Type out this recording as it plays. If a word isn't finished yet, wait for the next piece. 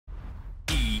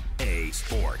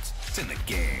It's in the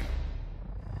game.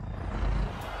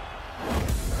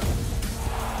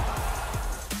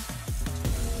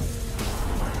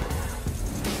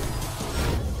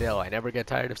 Still, I never get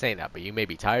tired of saying that, but you may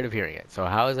be tired of hearing it. So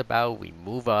how is about we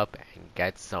move up and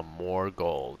get some more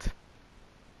gold?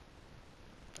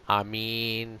 I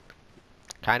mean,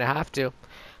 kind of have to.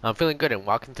 I'm feeling good and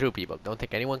walking through people. Don't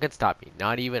think anyone can stop me,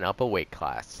 not even up a weight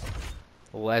class.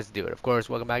 Let's do it. Of course,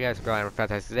 welcome back, guys. I'm a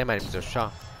fantastic day. My name is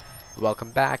Sean.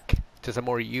 Welcome back to some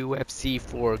more UFC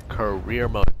 4 career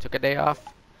mode. Took a day off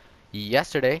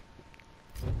yesterday,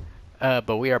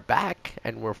 but we are back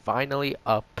and we're finally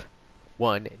up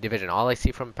one division. All I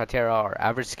see from Pantero are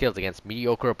average skills against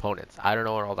mediocre opponents. I don't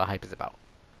know what all the hype is about.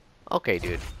 Okay,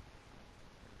 dude.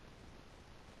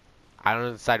 I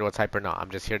don't decide what's hype or not.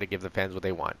 I'm just here to give the fans what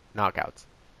they want. Knockouts.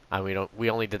 And we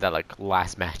only did that like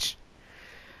last match.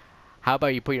 How about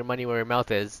you put your money where your mouth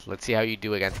is? Let's see how you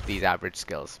do against these average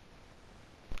skills.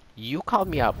 You called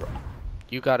me out, bro.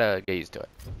 You gotta get used to it.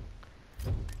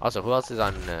 Also, who else is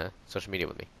on social media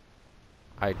with me?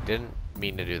 I didn't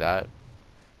mean to do that.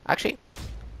 Actually,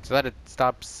 so that it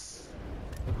stops.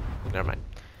 Never mind.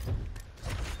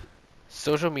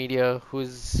 Social media,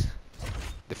 who's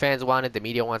the fans want it, the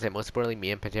media wants it, most importantly,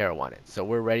 me and Pantero want it. So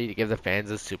we're ready to give the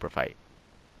fans a super fight.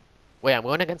 Wait, I'm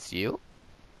going against you?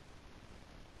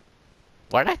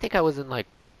 Why did I think I was in like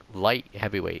light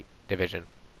heavyweight division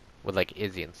with like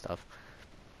Izzy and stuff?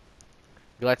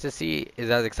 Glad to see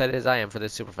is as excited as I am for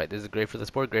this super fight. This is great for the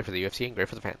sport, great for the UFC, and great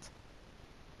for the fans.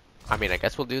 I mean, I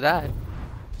guess we'll do that.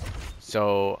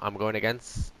 So I'm going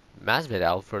against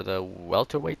Masvidal for the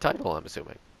welterweight title, I'm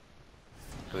assuming.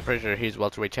 I'm pretty sure he's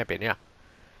welterweight champion, yeah.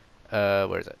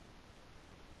 Where is it?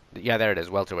 Yeah, there it is,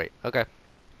 welterweight. Okay.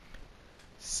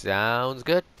 Sounds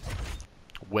good.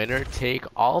 Winner take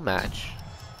all match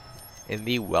in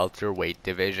the welterweight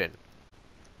division.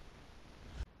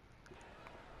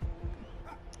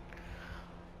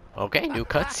 Okay, new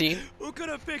cutscene. Who could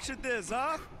have pictured this,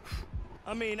 huh?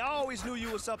 I mean, I always knew you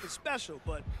were something special,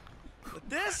 but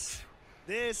this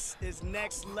is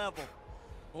next level.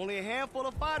 Only a handful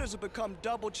of fighters have become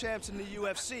double champs in the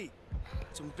UFC.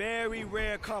 Some very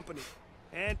rare company.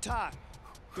 And time.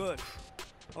 Good.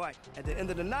 All right, at the end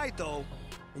of the night, though,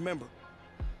 remember,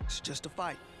 it's just a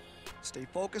fight. Stay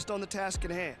focused on the task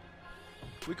at hand.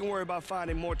 We can worry about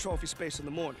finding more trophy space in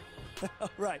the morning. All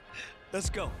right, let's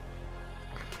go.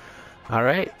 All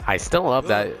right, I still love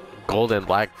that gold and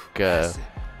black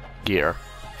gear.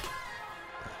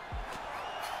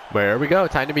 Where we go,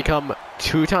 time to become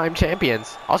two-time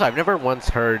champions. Also, I've never once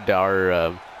heard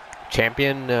our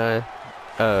champion,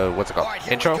 what's it called? All right,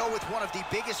 here intro. we go with one of the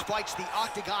biggest fights the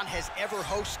Octagon has ever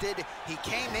hosted. He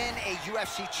came in a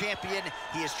UFC champion.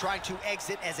 He is trying to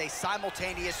exit as a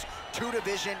simultaneous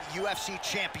two-division UFC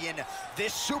champion.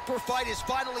 This super fight is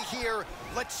finally here.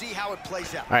 Let's see how it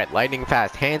plays out. All right, lightning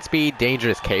fast, hand speed,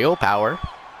 dangerous KO power.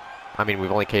 I mean,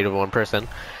 we've only KO'd one person.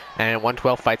 And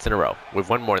 112 fights in a row. We've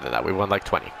won more than that. We've won like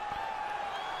 20.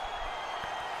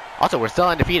 Also, we're still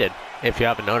undefeated, if you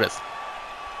haven't noticed,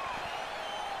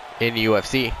 in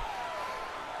UFC.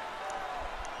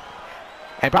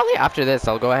 And probably after this,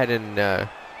 I'll go ahead and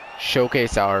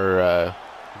showcase our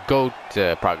GOAT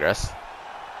progress.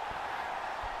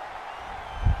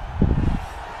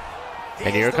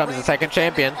 And here comes the second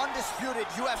champion. Undisputed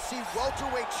UFC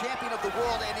welterweight champion of the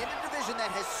world, and in a division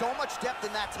that has so much depth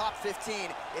in that top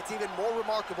 15, it's even more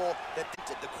remarkable that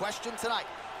the question tonight,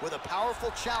 with a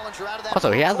powerful challenger out of that.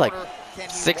 Also, he has like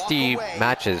 60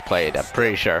 matches played, I'm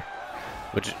pretty sure.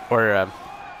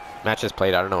 Matches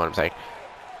played, I don't know what I'm saying.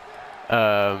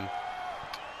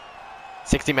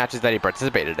 60 matches that he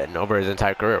participated in over his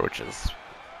entire career, which is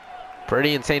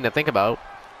pretty insane to think about.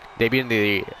 Debuted in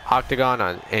the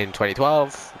Octagon in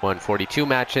 2012, won 42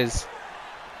 matches.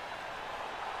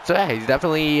 So yeah, he's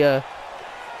definitely going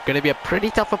to be a pretty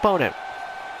tough opponent.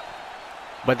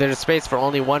 But there's space for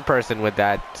only one person with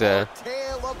that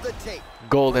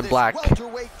gold and black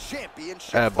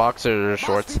boxer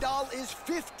shorts. Is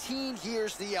 15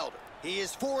 years the elder. He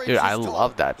is 4 Dude, I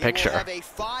love that picture.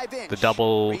 The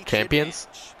double champions.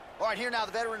 All right, here now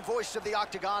the veteran voice of the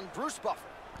Octagon, Bruce Buffer.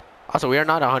 Also, we are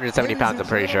not 170 pounds, I'm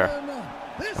pretty sure.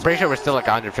 I'm pretty sure we're still like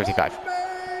 155.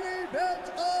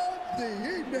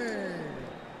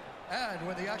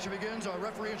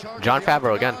 John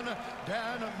Favreau again.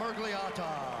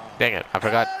 Dang it, I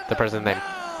forgot the person's name.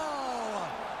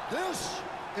 This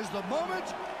is the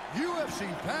moment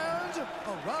UFC fans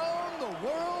around the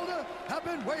world have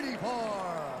been waiting for.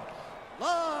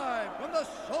 Live from the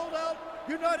sold-out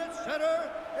United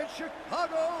Center in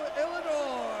Chicago,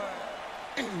 Illinois.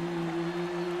 It's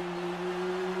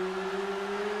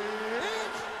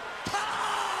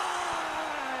time! 5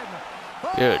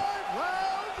 Dude.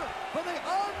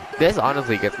 This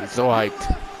honestly gets me so hyped.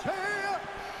 UFC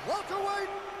welterweight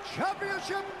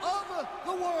championship of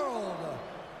the world.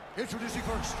 Introducing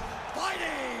first,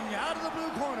 fighting out of the blue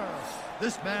corner.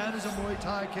 This man is a Muay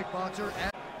Thai kickboxer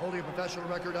and holding a professional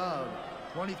record of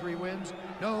 23 wins,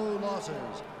 no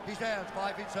losses. He stands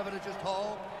 5 feet 7 inches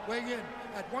tall, weighing in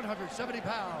at 170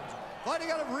 pounds.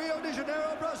 Fighting out of Rio de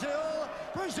Janeiro, Brazil,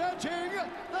 presenting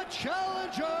the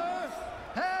challenger,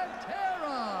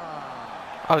 Pantero.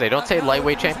 Oh, they don't say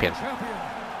lightweight champion.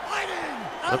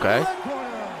 Okay.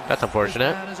 That's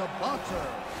unfortunate. This man is a boxer,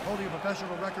 holding a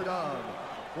professional record of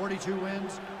 42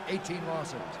 wins, 18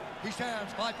 losses. He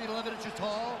stands 5 feet 11 inches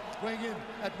tall, weighing in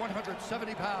at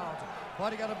 170 pounds.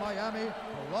 Fighting out of Miami,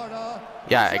 Florida.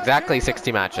 Yeah, exactly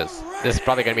 60 matches. This is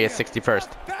probably going to be his 61st.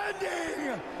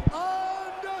 Defending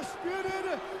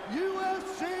undisputed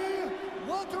UFC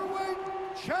welterweight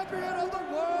champion of the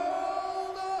world.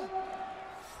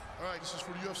 All right, this is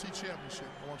for the UFC Championship.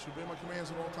 I want you to obey my commands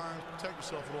at all times, protect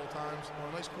yourself at all times. I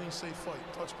want a nice, clean, safe fight.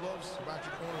 Touch gloves, back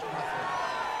your corners, my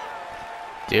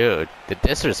fight. Dude, the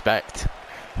disrespect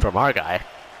from our guy.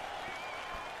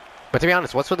 But to be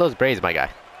honest, what's with those braids, my guy?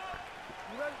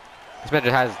 This man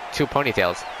just has 2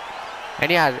 ponytails.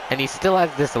 And he still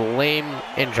has this lame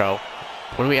intro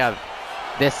when we have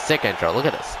this sick intro. Look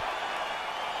at this.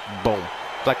 Boom.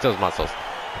 Flex those muscles.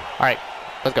 Alright,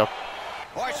 let's go.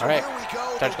 So Alright. here we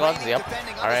go. Touch The gloves, reigning, yep.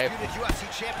 defending, Alright. undisputed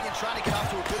UFC champion trying to get off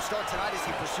to a good start tonight as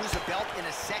he pursues a belt in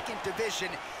a second division.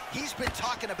 He's been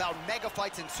talking about mega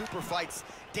fights and super fights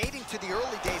dating to the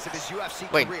early days of his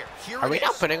UFC Wait, career. Here are it we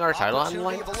not is. putting our title on the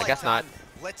line? Opportunity of a I guess not. lifetime.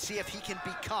 Let's see if he can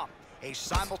become a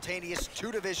simultaneous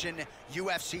 2-division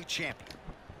UFC champion.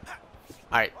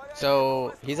 Alright,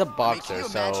 so he's a boxer, Can you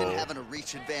imagine so having a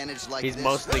reach advantage like he's this?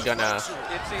 mostly gonna It's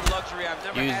a luxury. I've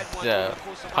never use had one the over the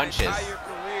course of my punches entire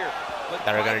career. But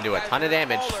that are gonna fighting do a guys ton of that are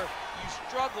damage. smaller, you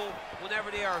struggle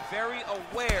whenever they are very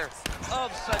aware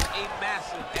of such a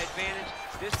massive advantage.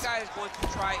 This guy is going to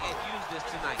try and use this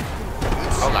tonight.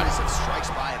 Oh, God. Series of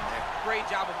strikes by him there. Great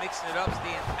job of mixing it up,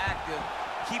 staying active,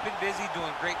 keeping busy,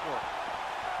 doing great work.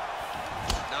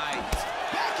 Nice.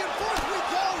 Back and forth we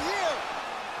go here.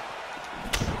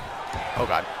 oh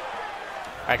god.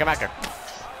 Alright, come back here.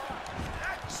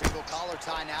 Single collar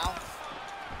tie now.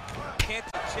 Can't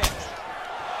check.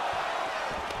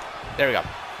 There we go.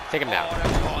 Take him down.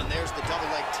 Oh, and there's the double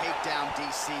leg takedown,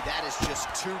 DC. That is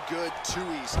just too good, too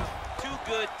easy. Too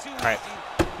good, too All right.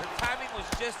 easy. The timing was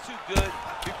just too good.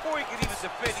 Before he could even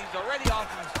defend, he's already off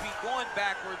his feet, going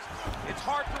backwards. It's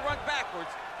hard to run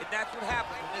backwards, and that's what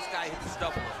happens when this guy hits his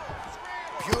double.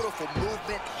 Beautiful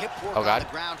movement, hip work Oh, on God.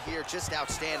 the ground here, just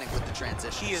outstanding with the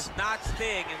transitions. He is not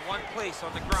staying in one place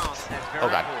on the ground, and that's very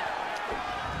Oh, God. important.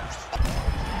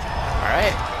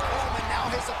 Alright. And now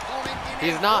his opponent in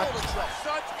He's a not. world of trouble.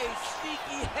 Such a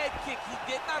sneaky head kick. He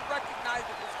did not recognize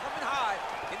it was coming high,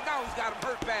 and now he's got him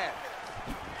hurt bad.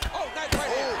 Oh, nice right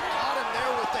Oh, hand. got him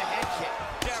there with the head kick.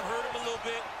 Yeah, hurt him a little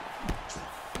bit.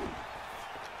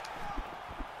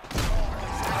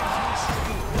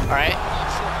 Alright.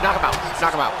 Knock him out.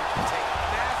 Knock him out.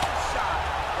 Massive shot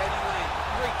that he landed.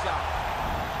 Great job.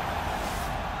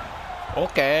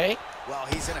 Okay. Well,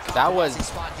 he's in a That was compromising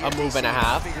spot here, a move DC. and a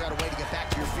half. Figure out a way to get back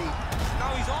to your feet.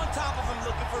 Now he's on top of him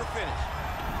looking for the finish.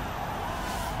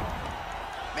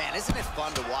 Man, isn't it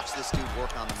fun to watch this dude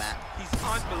work on the mat? He's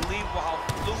unbelievable how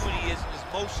fluid he is in his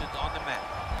motions on the mat.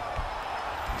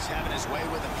 He's having his way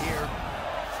with him here.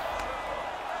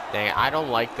 Dang it, I don't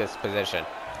like this position.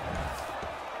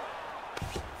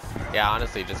 Yeah,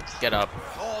 honestly, just get up.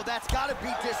 Oh, that's got to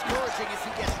be discouraging as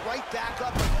he gets right back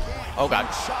up again. Oh, God.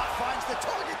 Huge shot finds the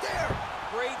target there.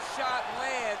 Great shot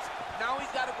lands. Now he's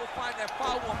got to go find that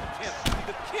follow-up attempt.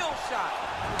 The kill shot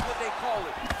is what they call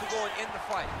it to go and end the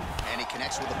fight. And he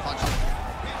connects with a punch.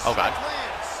 Oh, God.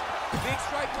 Big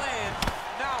strike lands.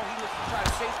 Now he looks to try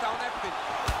to chase down that finish.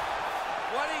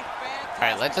 What a fantastic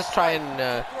Alright, let's just try and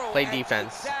throw play at the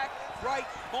defense exact right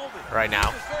moment. right now.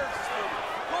 He deserves this moment.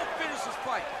 Go finish this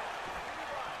fight.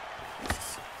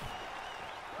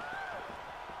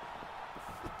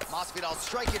 Masvidal's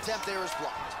strike attempt there is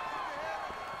blocked.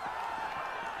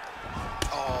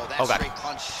 Oh, that Oh, God. straight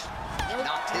punch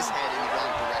knocked his head in the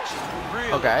wrong direction.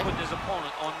 Really Okay. putting his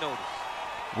opponent on notice.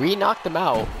 We knocked him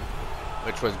out,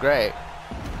 which was great.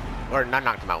 Or not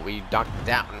knocked him out, we knocked him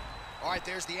down. All right,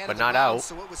 there's the end But of the not round, out.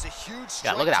 so it was a huge Yeah,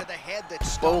 strike look at to that. the head that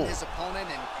stunned Boom. his opponent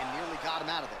and nearly got him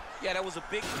out of there. Yeah, that was a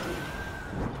big...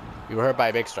 You were hurt by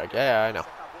a big strike. Yeah, I know.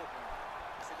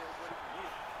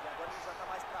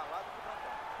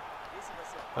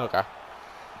 Okay.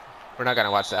 We're not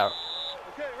gonna watch that.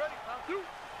 Okay, ready? Round 2. You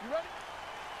ready?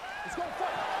 Let's go fight.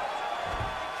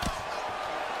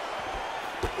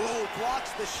 Ooh,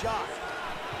 blocks the shot.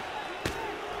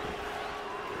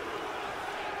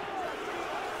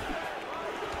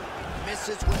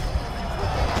 Misses with the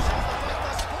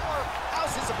score.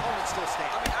 How's his opponent still stand?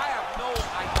 I mean, I have no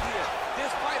idea. This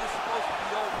fight is supposed to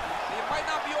be over. It might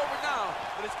not be over now,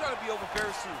 but it's going to be over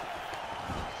very soon.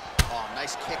 Oh,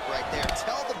 nice kick right there.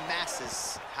 Tell the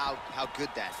masses how good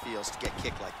that feels to get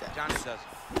kicked like that. Johnny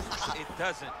doesn't. It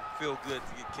doesn't feel good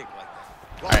to get kicked like that.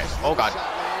 Well, all right. Oh, God.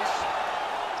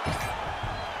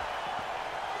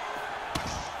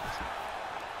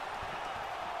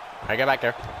 All right, get back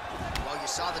there. Well, you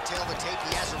saw the tail of the tape.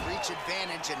 He has a reach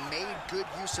advantage and made good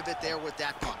use of it there with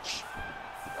that punch.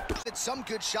 Did some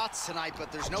good shots tonight,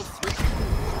 but there's no three.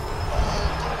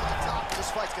 This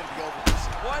fight's going to be over.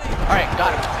 All right,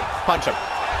 got him. Punch him.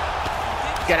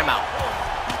 Get him out.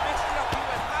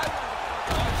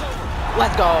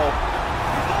 Let's go.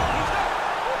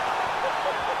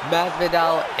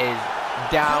 Masvidal is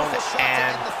down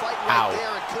and out. It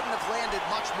couldn't have landed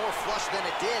much more flush than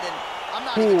it did, and I'm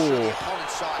not even sure the opponent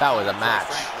saw it. That was a match.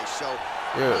 Frankly, so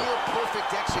near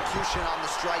perfect execution on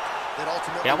the strike that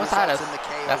ultimately he almost had us. in the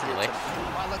KO. Definitely. All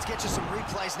right, let's get you some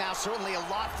replays now. Certainly a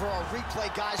lot for our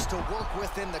replay guys to work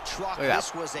with in the truck.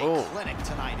 This was a clinic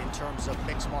tonight in terms of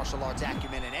mixed martial arts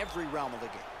acumen in every realm of the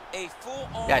game.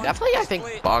 Yeah, definitely. I think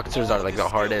boxers are like the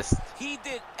hardest he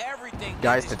did everything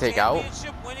guys to take out.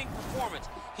 Winning performance.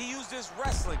 He used his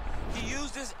wrestling. He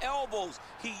used his elbows.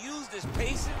 He used his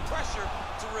pace and pressure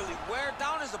to really wear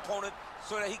down his opponent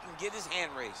so that he can get his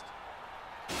hand raised.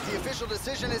 The official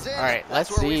decision is in. All right,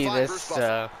 let's see this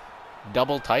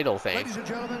double title thing. Ladies and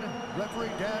gentlemen,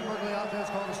 referee Dan Mergliata has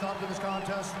called a stop to this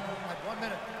contest at 1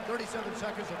 minute, 37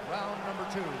 seconds of round number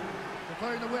 2.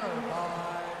 Declaring the winner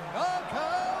by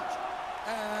knockout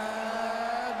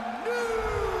and new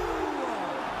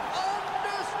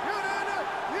undisputed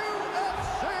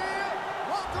UFC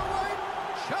welterweight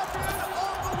champion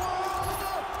of the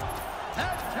world,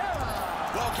 Pantero.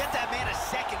 Well, get that man a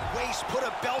second waist, put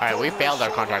a belt. All right, we over failed his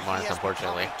our contract shoulder. bonus, He has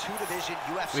unfortunately. become a two-division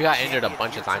UFC We got injured a champion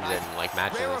bunch of here times tonight. in like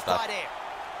matches and stuff. Rarefied air.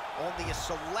 Only a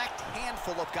select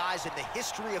handful of guys in the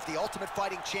history of the Ultimate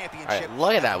Fighting Championship. All right,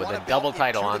 look at that have with won the a double belt in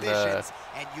title two on the divisions,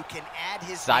 and you can add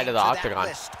his side name of the to octagon. that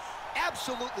list.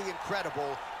 Absolutely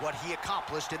incredible what he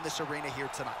accomplished in this arena here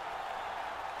tonight.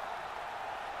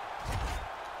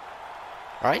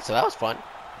 All right, so that was fun.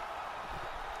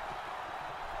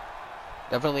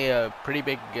 Definitely a pretty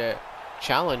big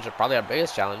challenge, probably our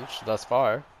biggest challenge thus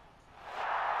far.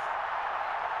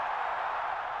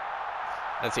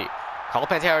 Let's see. Call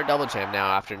Pantero double champ now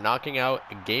after knocking out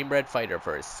a game-bred fighter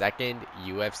for his second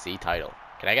UFC title.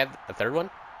 Can I get a third one?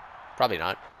 Probably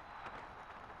not.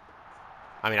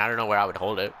 I mean, I don't know where I would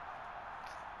hold it.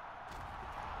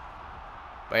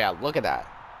 But yeah, look at that.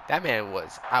 That man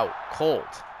was out cold.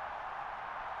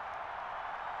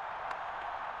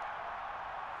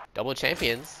 Double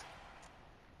champions.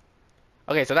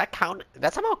 Okay, so that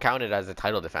somehow counted as a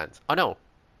title defense. Oh no.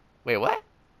 Wait, what?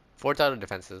 4 title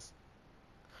defenses.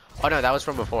 Oh no, that was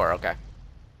from before. Okay.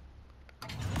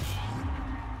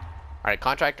 Alright,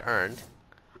 contract earned.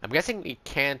 I'm guessing we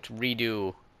can't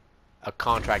redo a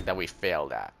contract that we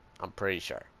failed at. I'm pretty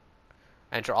sure.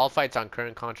 Enter all fights on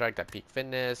current contract at peak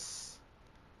fitness.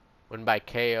 Win by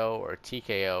KO or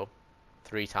TKO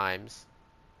 3 times.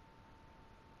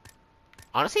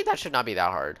 Honestly, that should not be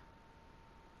that hard.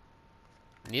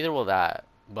 Neither will that,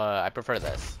 but I prefer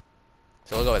this.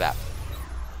 So we'll go with that.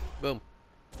 Boom.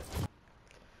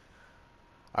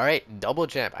 Alright, double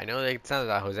champ. I know it sounds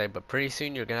like Jose, but pretty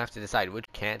soon you're going to have to decide which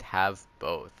can't have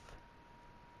both.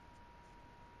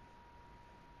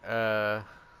 I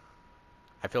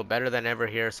feel better than ever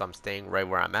here, so I'm staying right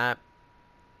where I'm at.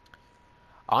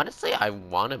 Honestly, I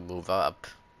want to move up.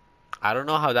 I don't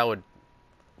know how that would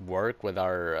work with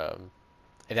our,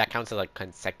 if that counts as like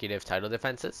consecutive title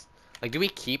defenses. Like, do we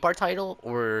keep our title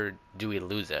or do we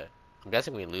lose it? I'm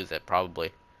guessing we lose it,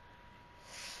 probably.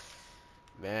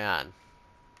 Man.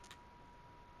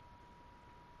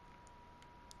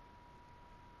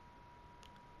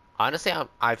 Honestly,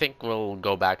 I think we'll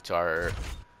go back to our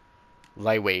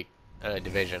lightweight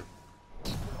division.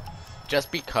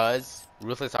 Just because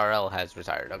Ruthless RL has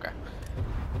retired. Okay.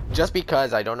 Just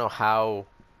because I don't know how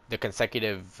the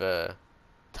consecutive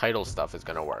title stuff is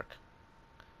going to work.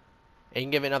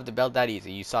 Ain't giving up the belt that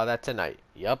easy. You saw that tonight.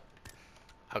 Yup.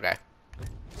 Okay.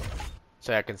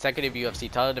 So yeah, consecutive UFC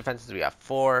title defenses. We got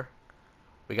 4.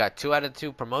 We got 2 out of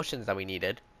 2 promotions that we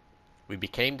needed. We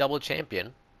became double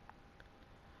champion.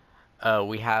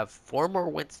 We have 4 more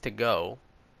wins to go.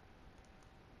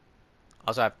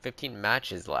 Also have 15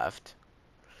 matches left.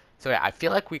 So yeah, I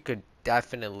feel like we could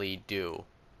definitely do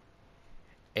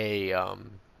a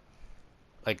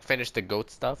like finish the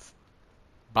GOAT stuff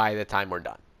by the time we're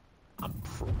done. I'm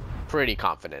pretty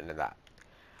confident in that.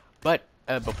 But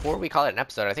before we call it an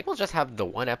episode, I think we'll just have the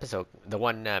one episode, the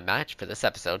one match for this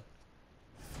episode,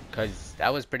 because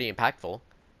that was pretty impactful.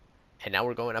 And now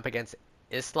we're going up against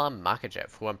Islam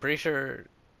Makhachev, who I'm pretty sure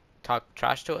talked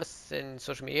trash to us in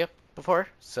social media before.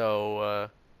 So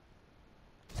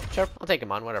sure, I'll take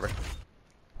him on, whatever.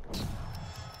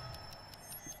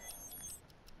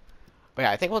 But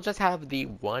yeah, I think we'll just have the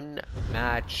one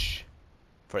match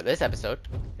for this episode.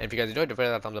 And if you guys enjoyed, don't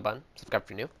forget that thumbs up button, subscribe if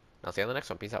you're new, and I'll see you on the next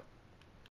one. Peace out.